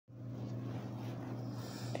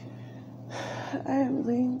I am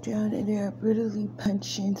laying down and they are brutally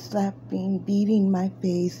punching, slapping, beating my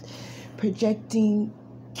face, projecting,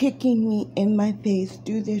 kicking me in my face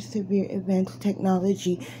through their severe advanced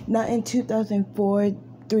technology. Not in 2004,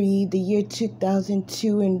 3, the year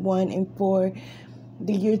 2002 and 1 and 4,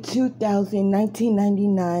 the year 2000,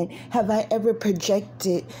 1999, have I ever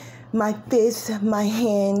projected my fists, my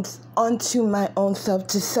hands onto my own self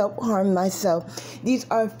to self-harm myself. These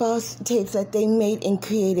are false tapes that they made and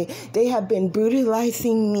created. They have been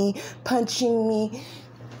brutalizing me, punching me,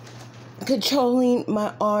 controlling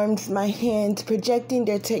my arms, my hands, projecting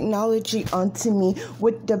their technology onto me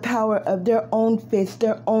with the power of their own fists,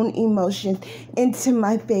 their own emotions into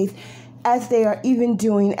my face, as they are even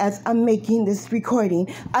doing as I'm making this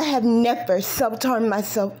recording. I have never self-harmed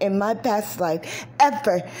myself in my past life,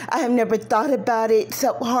 ever. I have never thought about it,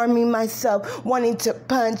 self-harming myself, wanting to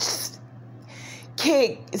punch,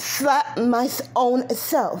 kick, slap my own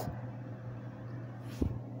self.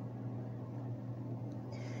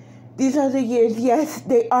 These are the years, yes,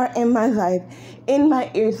 they are in my life. In my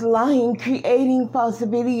ears, lying, creating false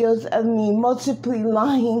videos of me, multiply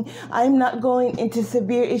lying. I'm not going into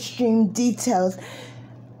severe extreme details.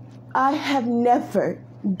 I have never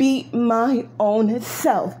beat my own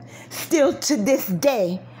self. Still to this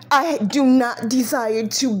day, I do not desire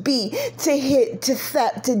to beat, to hit, to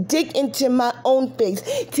slap, to dig into my own face,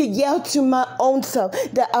 to yell to my own self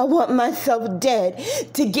that I want myself dead,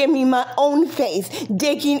 to give me my own face,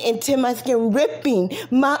 digging into my skin, ripping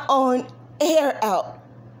my own hair out.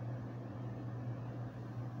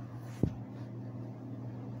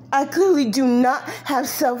 I clearly do not have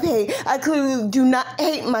self-hate. I clearly do not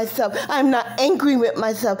hate myself. I'm not angry with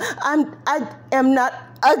myself. I am not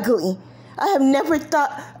ugly. I have never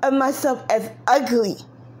thought of myself as ugly.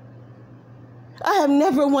 I have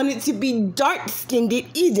never wanted to be dark-skinned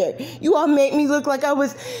either. You all made me look like I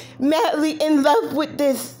was madly in love with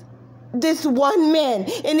this one man,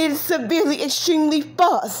 and it is severely, extremely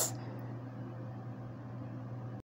false.